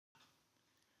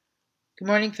Good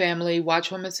morning, family.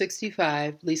 Watchwoman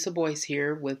 65, Lisa Boyce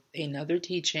here with another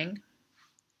teaching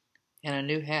and a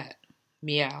new hat.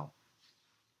 Meow.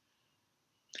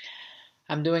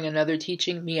 I'm doing another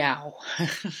teaching. Meow.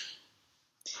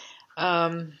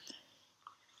 I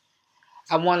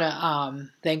want to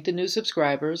thank the new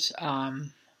subscribers.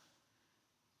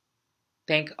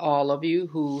 Thank all of you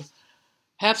who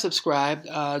have subscribed.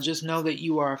 Just know that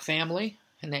you are a family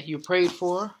and that you're prayed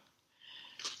for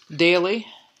daily.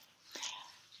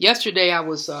 Yesterday I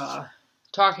was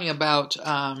talking about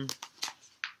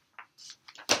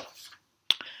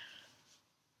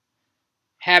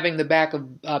having the back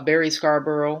of Barry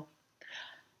Scarborough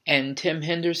and Tim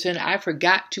Henderson. I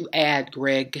forgot to add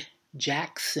Greg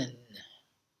Jackson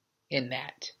in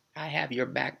that. I have your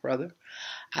back, brother.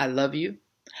 I love you.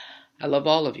 I love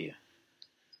all of you.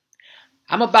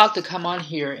 I'm about to come on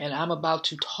here and I'm about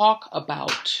to talk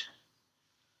about,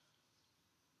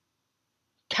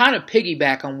 kind of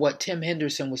piggyback on what Tim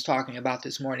Henderson was talking about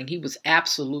this morning. He was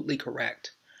absolutely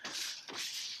correct.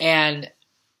 And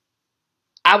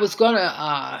I was going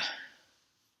to,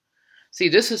 see,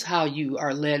 this is how you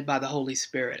are led by the Holy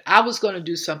Spirit. I was going to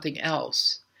do something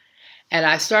else. And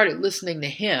I started listening to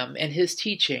him and his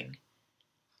teaching.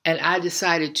 And I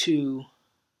decided to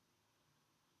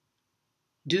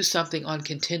do something on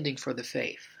contending for the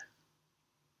faith.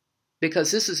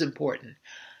 Because this is important.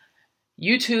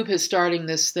 YouTube is starting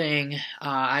this thing.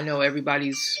 I know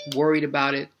everybody's worried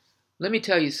about it. Let me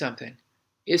tell you something.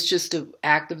 It's just an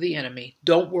act of the enemy.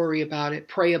 Don't worry about it.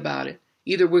 Pray about it.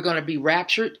 Either we're going to be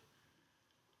raptured,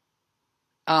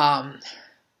 or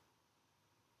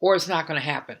it's not going to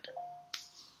happen.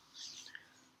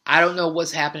 I don't know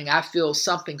what's happening. I feel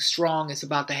something strong is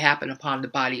about to happen upon the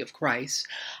body of Christ.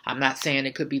 I'm not saying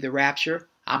it could be the rapture.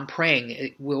 I'm praying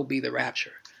it will be the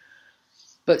rapture.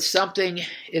 But something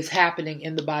is happening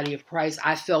in the body of Christ.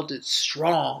 I felt it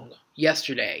strong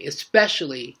yesterday,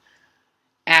 especially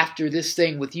after this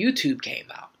thing with YouTube came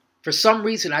out. For some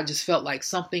reason, I just felt like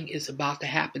something is about to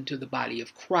happen to the body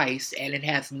of Christ, and it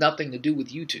has nothing to do with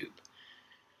YouTube.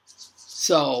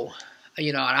 So,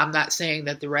 and I'm not saying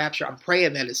that the rapture, I'm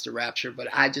praying that it's the rapture, but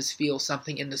I just feel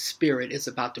something in the spirit is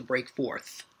about to break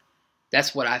forth.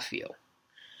 That's what I feel.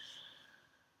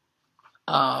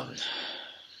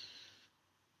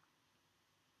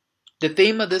 The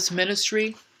theme of this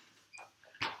ministry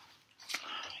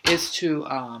is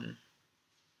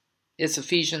it's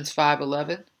Ephesians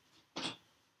 5:11.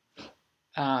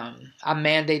 I'm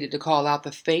mandated to call out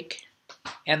the fake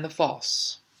and the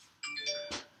false.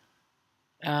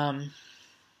 But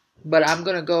I'm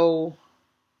going to go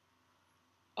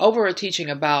over a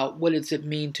teaching about what does it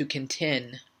mean to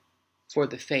contend for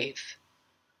the faith.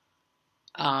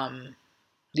 The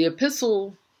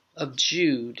epistle of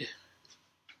Jude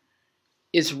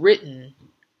is written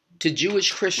to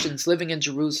Jewish Christians living in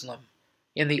Jerusalem.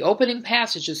 In the opening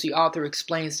passages, the author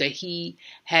explains that he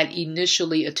had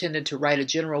initially intended to write a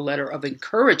general letter of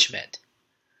encouragement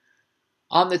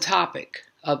on the topic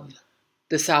of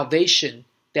the salvation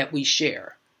that we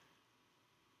share.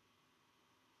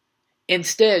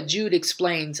 Instead, Jude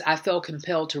explains, I felt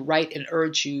compelled to write and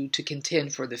urge you to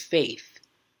contend for the faith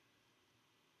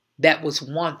that was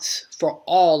once for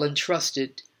all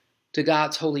entrusted to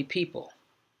God's holy people.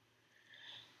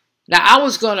 Now, I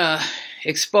was going to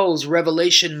expose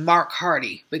Revelation Mark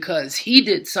Hardy because he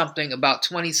did something about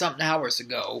 20-something hours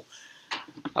ago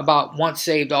about once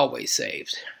saved, always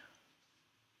saved.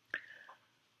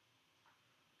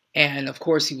 And, of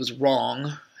course, he was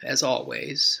wrong, as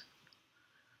always.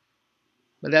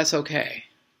 But that's okay.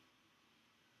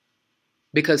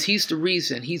 Because he's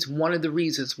one of the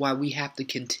reasons why we have to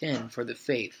contend for the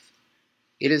faith.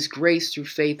 It is grace through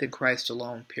faith in Christ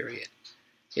alone, period.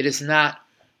 It is not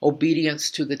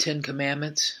obedience to the Ten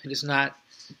Commandments. It is not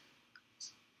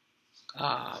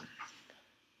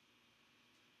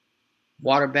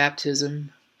water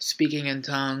baptism, speaking in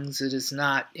tongues. It is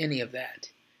not any of that.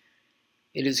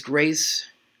 It is grace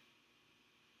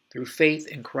through faith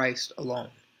in Christ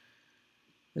alone.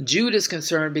 Jude is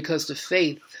concerned because the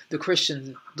faith, the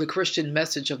Christian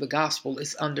message of the gospel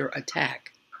is under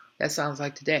attack. That sounds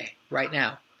like today, right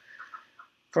now.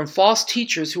 From false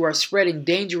teachers who are spreading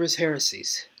dangerous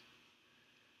heresies.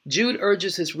 Jude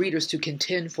urges his readers to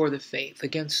contend for the faith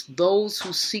against those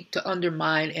who seek to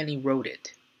undermine and erode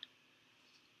it.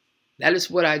 That is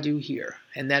what I do here,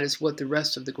 and that is what the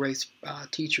rest of the grace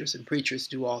teachers and preachers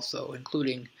do also,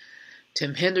 including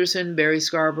Tim Henderson, Barry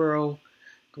Scarborough,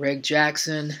 Greg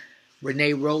Jackson,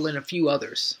 Renee Rowland, a few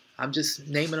others. I'm just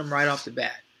naming them right off the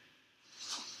bat.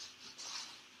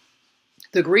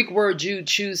 The Greek word Jude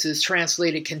chooses,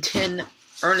 translated contend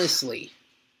earnestly,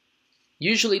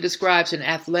 usually describes an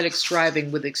athletic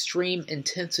striving with extreme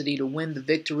intensity to win the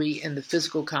victory in the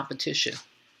physical competition.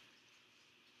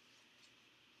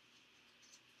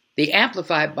 The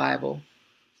Amplified Bible,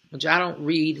 which I don't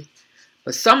read,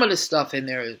 but some of the stuff in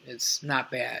there is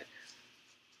not bad.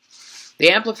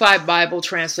 The Amplified Bible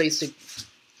translates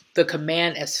the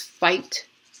command as fight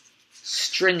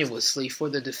strenuously for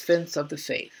the defense of the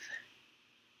faith.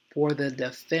 For the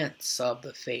defense of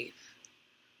the faith.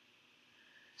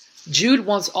 Jude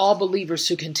wants all believers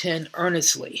to contend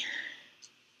earnestly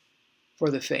for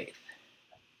the faith.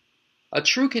 A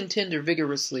true contender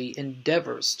vigorously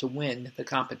endeavors to win the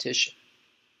competition,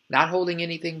 not holding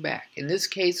anything back. In this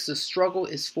case, the struggle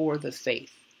is for the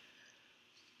faith,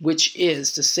 which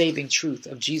is the saving truth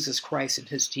of Jesus Christ and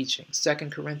his teachings.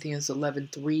 2 Corinthians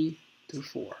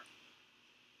 11:3-4.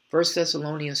 1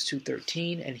 Thessalonians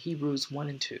 2:13 and Hebrews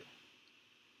 1:2.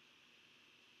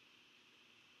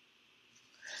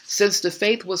 Since the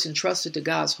faith was entrusted to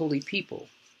God's holy people,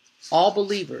 all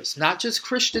believers, not just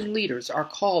Christian leaders, are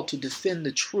called to defend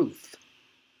the truth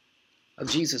of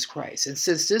Jesus Christ. And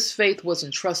since this faith was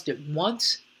entrusted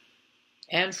once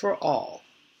and for all,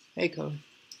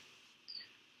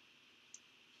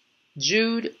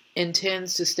 Jude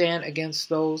intends to stand against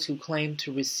those who claim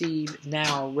to receive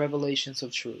now revelations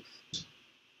of truth.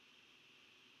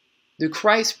 Through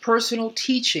Christ's personal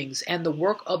teachings and the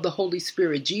work of the Holy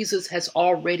Spirit, Jesus has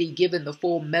already given the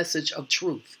full message of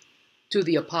truth to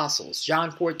the apostles.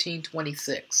 John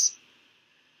 14:26.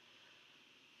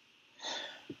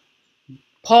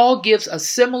 Paul gives a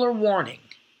similar warning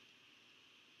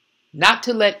not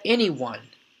to let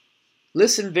anyone,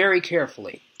 listen very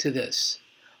carefully to this.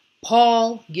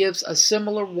 Paul gives a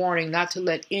similar warning not to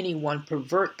let anyone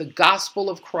pervert the gospel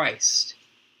of Christ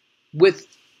with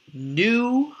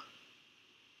new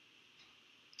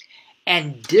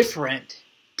and different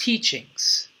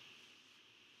teachings.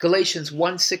 Galatians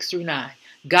 1:6-9.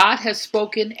 God has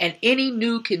spoken, and any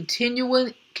new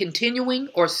continuing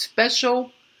or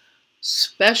special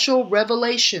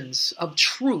revelations of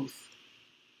truth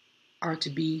are to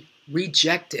be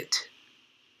rejected.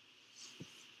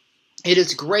 It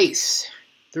is grace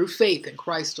through faith in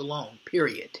Christ alone,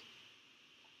 period.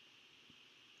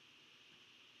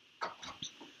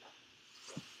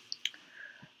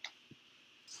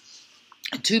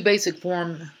 Two basic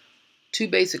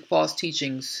false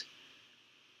teachings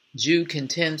Jude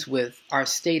contends with are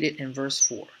stated in verse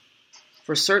 4.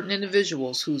 For certain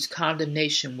individuals whose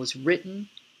condemnation was written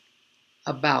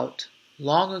about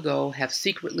long ago have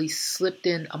secretly slipped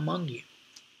in among you.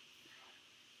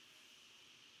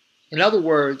 In other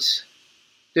words,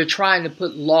 they're trying to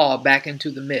put law back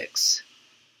into the mix.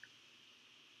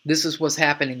 This is what's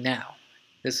happening now.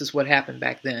 This is what happened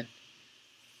back then.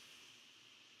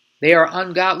 They are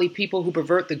ungodly people who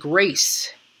pervert the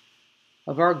grace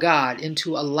of our God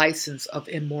into a license of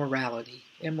immorality,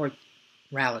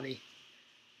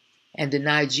 and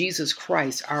deny Jesus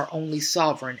Christ, our only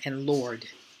sovereign and Lord.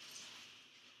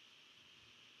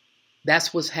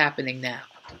 That's what's happening now.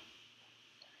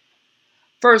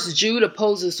 First, Jude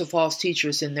opposes the false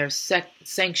teachers in their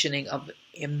sanctioning of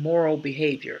immoral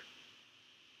behavior.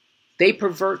 They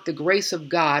pervert the grace of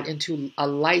God into a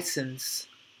license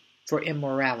for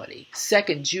immorality.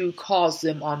 Second, Jude calls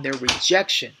them on their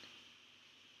rejection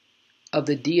of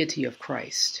the deity of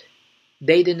Christ.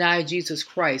 They deny Jesus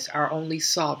Christ, our only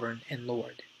sovereign and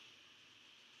Lord.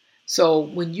 So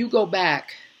when you go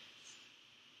back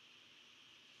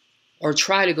or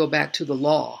try to go back to the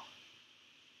law,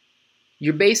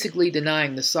 you're basically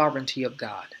denying the sovereignty of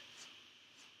God.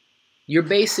 You're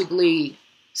basically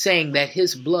saying that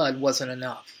his blood wasn't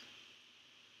enough.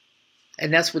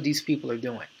 And that's what these people are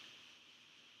doing.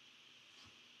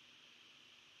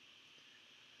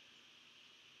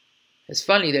 It's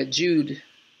funny that Jude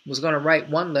was going to write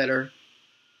one letter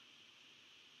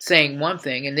saying one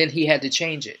thing, and then he had to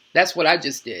change it. That's what I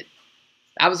just did.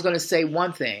 I was going to say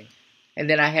one thing, and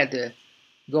then I had to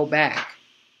go back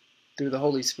through the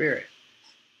Holy Spirit.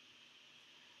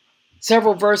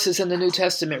 Several verses in the New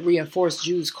Testament reinforce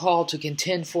Jude's call to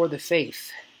contend for the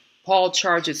faith. Paul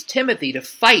charges Timothy to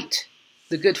fight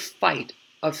the good fight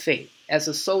of faith as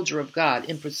a soldier of God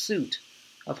in pursuit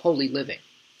of holy living.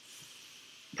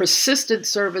 Persistent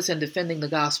service in defending the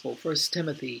gospel, 1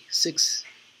 Timothy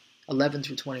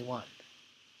 6:11-21.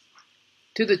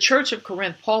 To the church of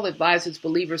Corinth, Paul advises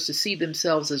believers to see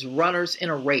themselves as runners in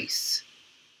a race.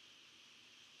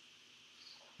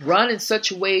 Run in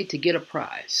such a way to get a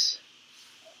prize.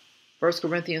 1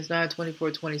 Corinthians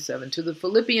 9:24-27. To the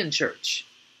Philippian church,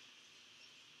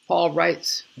 Paul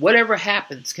writes, whatever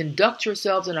happens, conduct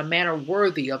yourselves in a manner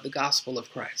worthy of the gospel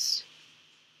of Christ.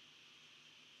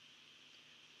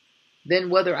 Then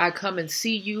whether I come and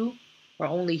see you or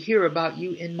only hear about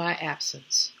you in my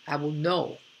absence, I will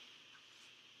know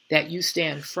that you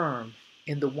stand firm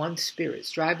in the one Spirit,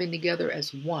 striving together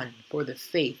as one for the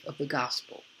faith of the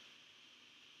gospel.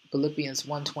 Philippians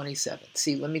 1:27.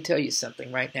 See, let me tell you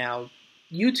something right now.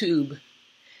 YouTube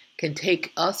can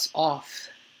take us off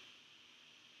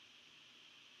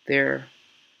there.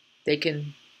 They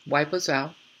can wipe us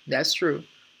out. That's true.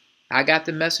 I got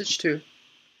the message too.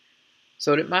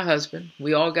 So did my husband.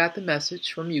 We all got the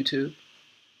message from YouTube.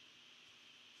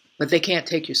 But they can't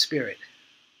take your spirit.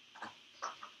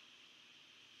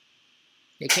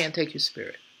 They can't take your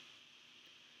spirit.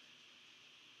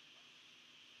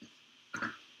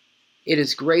 It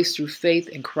is grace through faith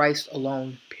in Christ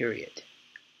alone, period.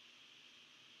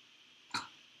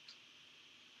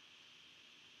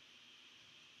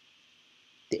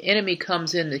 The enemy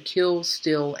comes in to kill,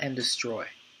 steal, and destroy.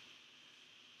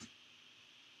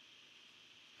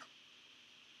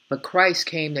 But Christ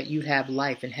came that you'd have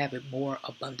life and have it more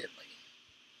abundantly.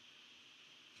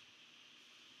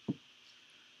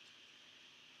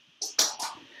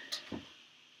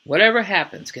 Whatever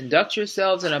happens, conduct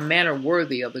yourselves in a manner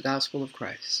worthy of the gospel of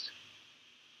Christ.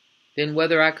 Then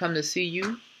whether I come to see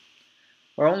you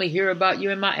or only hear about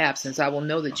you in my absence, I will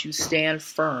know that you stand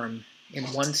firm in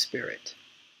one spirit,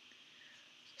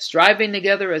 striving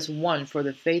together as one for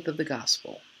the faith of the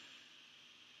gospel.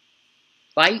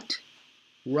 Fight,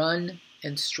 run,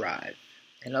 and strive.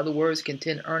 In other words,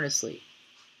 contend earnestly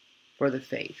for the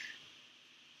faith.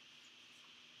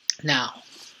 Now,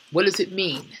 what does it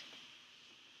mean?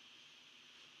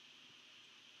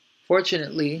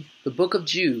 Fortunately, the book of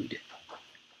Jude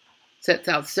sets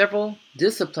out several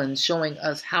disciplines showing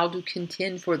us how to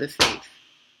contend for the faith.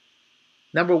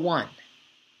 Number 1,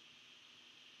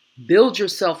 build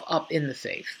yourself up in the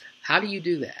faith. How do you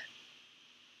do that?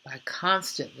 By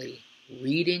constantly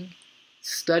reading,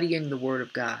 studying the Word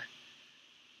of God.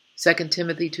 2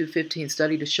 Timothy 2:15,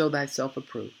 study to show thyself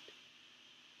approved.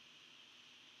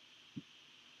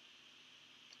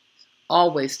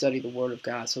 Always study the Word of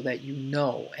God so that you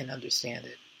know and understand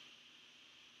it.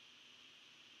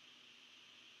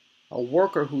 A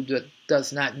worker who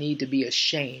does not need to be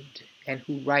ashamed and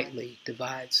who rightly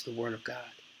divides the Word of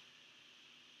God.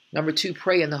 Number 2,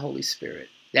 pray in the Holy Spirit.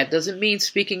 That doesn't mean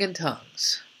speaking in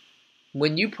tongues.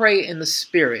 When you pray in the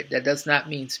Spirit, that does not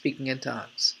mean speaking in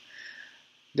tongues.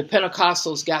 The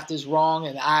Pentecostals got this wrong,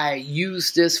 and I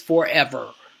used this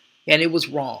forever, and it was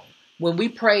wrong. When we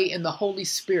pray in the Holy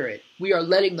Spirit, we are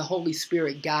letting the Holy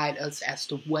Spirit guide us as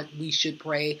to what we should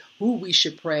pray, who we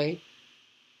should pray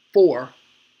for,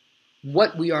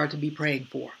 what we are to be praying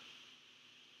for.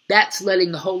 That's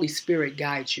letting the Holy Spirit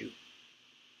guide you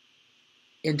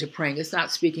into praying. It's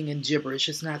not speaking in gibberish.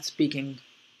 It's not speaking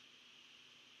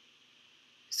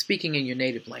in your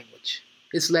native language.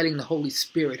 It's letting the Holy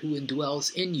Spirit who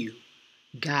indwells in you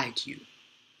guide you.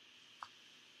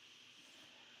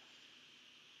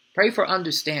 Pray for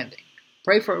understanding.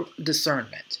 Pray for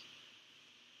discernment.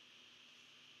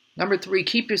 Number 3,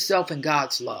 keep yourself in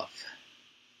God's love.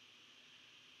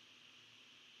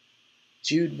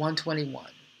 Jude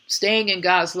 1:21. Staying in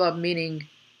God's love meaning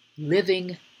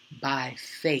living by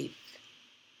faith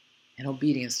and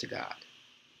obedience to God.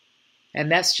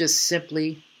 And that's just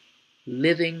simply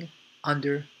living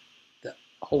under the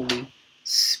Holy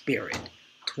Spirit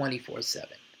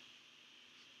 24/7.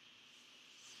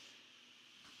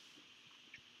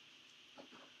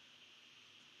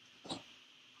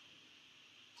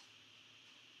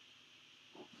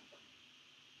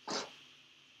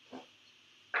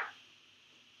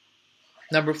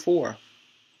 Number 4,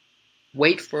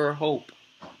 wait for hope.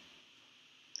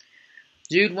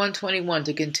 Jude 1:21,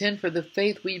 to contend for the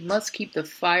faith, we must keep the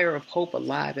fire of hope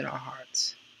alive in our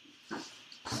hearts.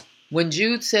 When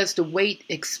Jude says to wait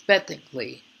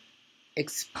expecting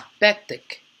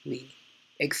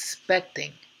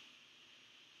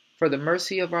for the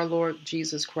mercy of our Lord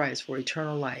Jesus Christ for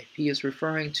eternal life, he is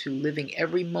referring to living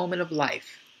every moment of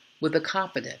life with a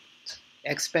confident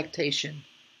expectation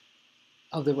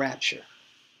of the rapture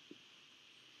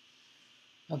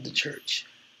of the church.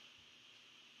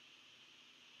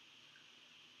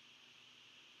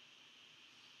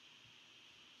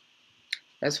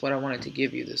 That's what I wanted to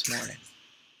give you this morning.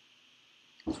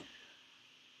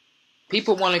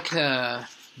 People want to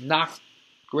knock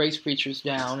grace preachers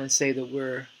down and say that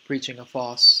we're preaching a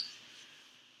false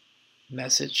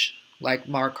message, like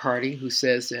Mark Hardy, who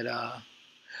says that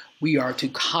we are to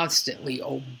constantly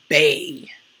obey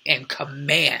and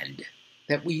command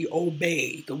that we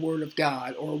obey the Word of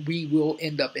God or we will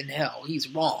end up in hell. He's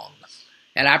wrong.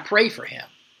 And I pray for him.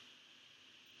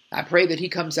 I pray that he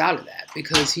comes out of that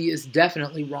because he is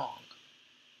definitely wrong.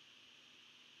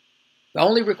 The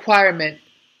only requirement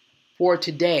for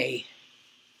today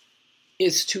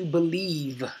is to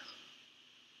believe.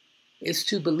 Is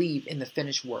to believe in the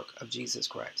finished work of Jesus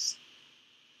Christ.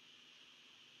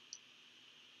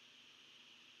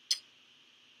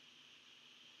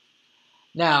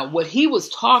 Now, what he was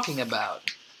talking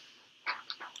about,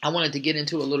 I wanted to get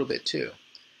into a little bit too.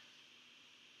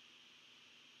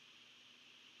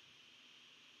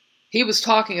 He was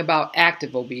talking about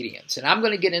active obedience, and I'm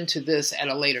going to get into this at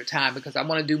a later time because I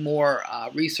want to do more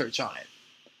research on it.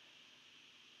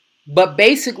 But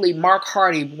basically, Mark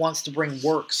Hardy wants to bring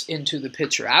works into the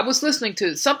picture. I was listening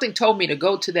to, something told me to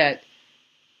go to that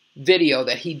video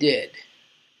that he did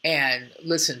and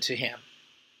listen to him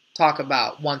talk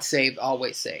about once saved,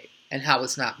 always saved, and how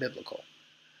it's not biblical.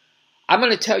 I'm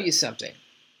going to tell you something.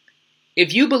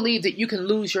 If you believe that you can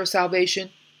lose your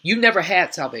salvation, you never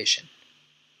had salvation.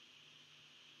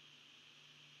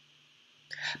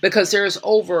 Because there's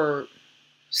over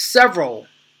several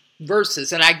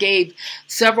verses, and I gave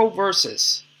several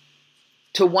verses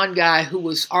to one guy who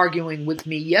was arguing with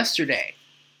me yesterday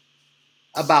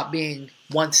about being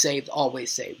once saved,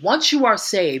 always saved. Once you are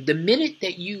saved, the minute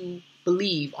that you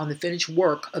believe on the finished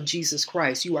work of Jesus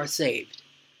Christ, you are saved.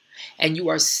 And you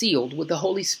are sealed with the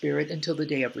Holy Spirit until the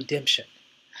day of redemption.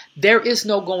 There is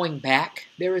no going back.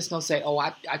 There is no say, oh,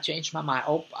 I changed my mind.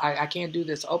 Oh, I can't do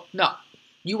this. Oh, no.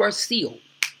 You are sealed.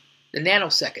 The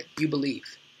nanosecond you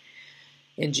believe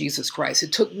in Jesus Christ.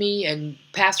 It took me and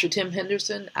Pastor Tim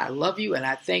Henderson, I love you and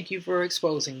I thank you for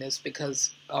exposing this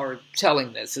because, or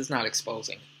telling this, is not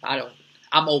exposing.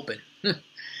 I'm open.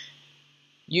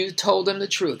 You told them the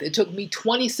truth. It took me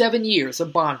 27 years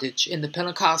of bondage in the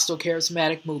Pentecostal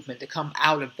charismatic movement to come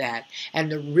out of that and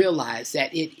to realize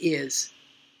that it is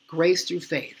grace through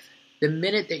faith. The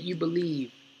minute that you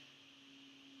believe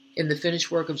in the finished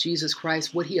work of Jesus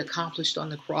Christ, what he accomplished on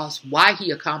the cross, why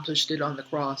he accomplished it on the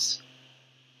cross,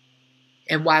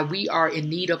 and why we are in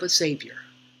need of a Savior.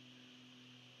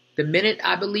 The minute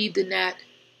I believed in that,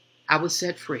 I was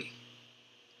set free.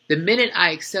 The minute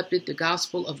I accepted the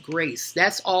gospel of grace,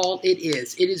 that's all it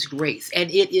is. It is grace, and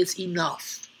it is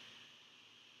enough.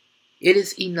 It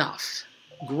is enough.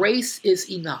 Grace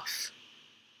is enough.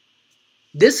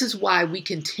 This is why we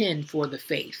contend for the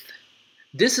faith.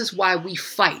 This is why we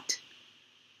fight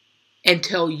and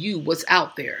tell you what's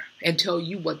out there and tell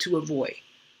you what to avoid.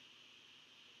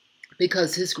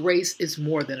 Because his grace is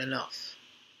more than enough.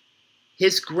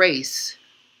 His grace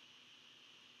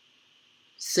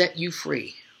set you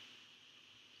free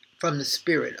from the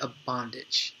spirit of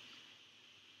bondage.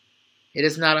 It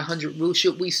is not 100 rules.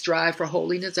 Should we strive for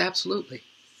holiness? Absolutely.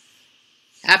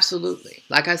 Absolutely.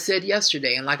 Like I said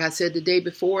yesterday, and like I said the day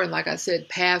before, and like I said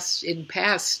in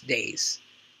past days,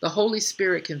 the Holy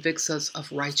Spirit convicts us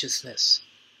of righteousness.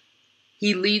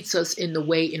 He leads us in the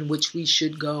way in which we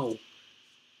should go.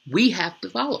 We have to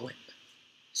follow him.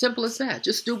 Simple as that.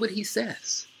 Just do what he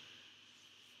says.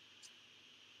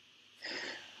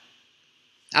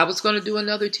 I was going to do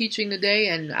another teaching today,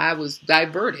 and I was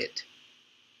diverted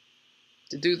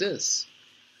to do this.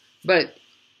 But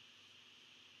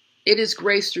it is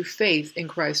grace through faith in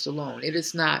Christ alone. It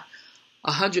is not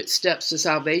 100 steps to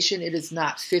salvation. It is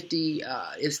not 50.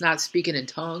 It's not speaking in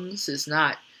tongues. It's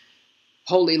not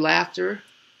holy laughter.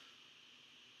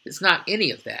 It's not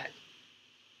any of that.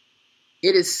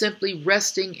 It is simply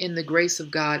resting in the grace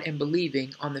of God and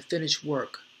believing on the finished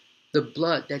work, the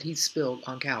blood that he spilled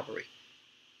on Calvary.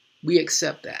 We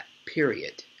accept that,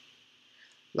 period.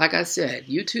 Like I said,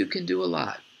 YouTube can do a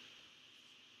lot.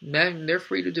 Man, they're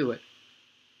free to do it.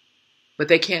 But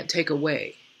they can't take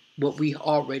away what we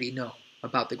already know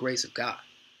about the grace of God.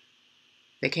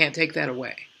 They can't take that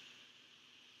away.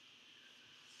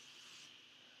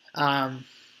 I'm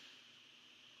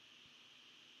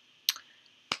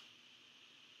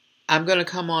going to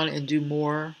come on and do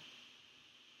more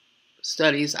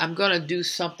studies. I'm going to do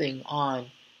something on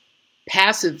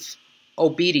passive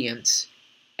obedience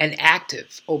and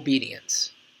active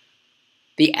obedience.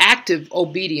 The active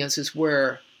obedience is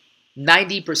where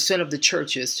 90% of the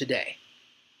church is today.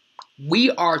 We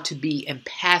are to be in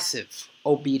passive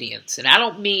obedience. And I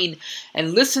don't mean,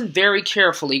 and listen very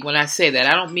carefully when I say that,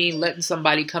 I don't mean letting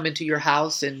somebody come into your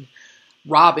house and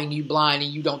robbing you blind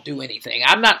and you don't do anything.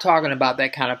 I'm not talking about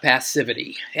that kind of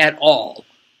passivity at all.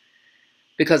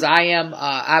 Because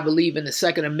I believe in the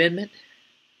Second Amendment.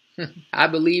 I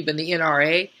believe in the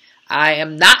NRA. I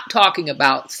am not talking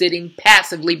about sitting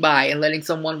passively by and letting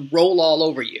someone roll all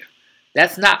over you.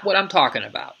 That's not what I'm talking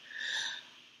about.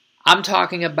 I'm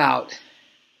talking about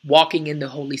walking in the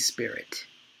Holy Spirit.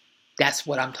 That's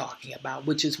what I'm talking about,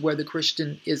 which is where the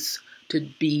Christian is to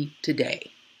be today.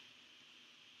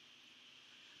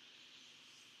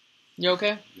 You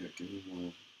okay? Yeah, give me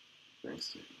one bank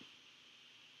statement.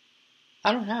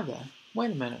 I don't have that. Wait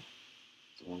a minute.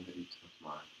 The one that he took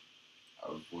my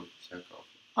out-of-work check off.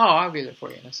 Oh, I'll get it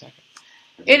for you in a second.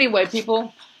 Anyway,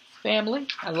 people, family,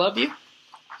 I love you.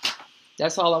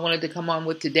 That's all I wanted to come on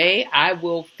with today. I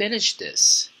will finish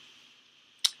this.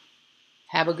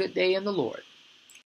 Have a good day in the Lord.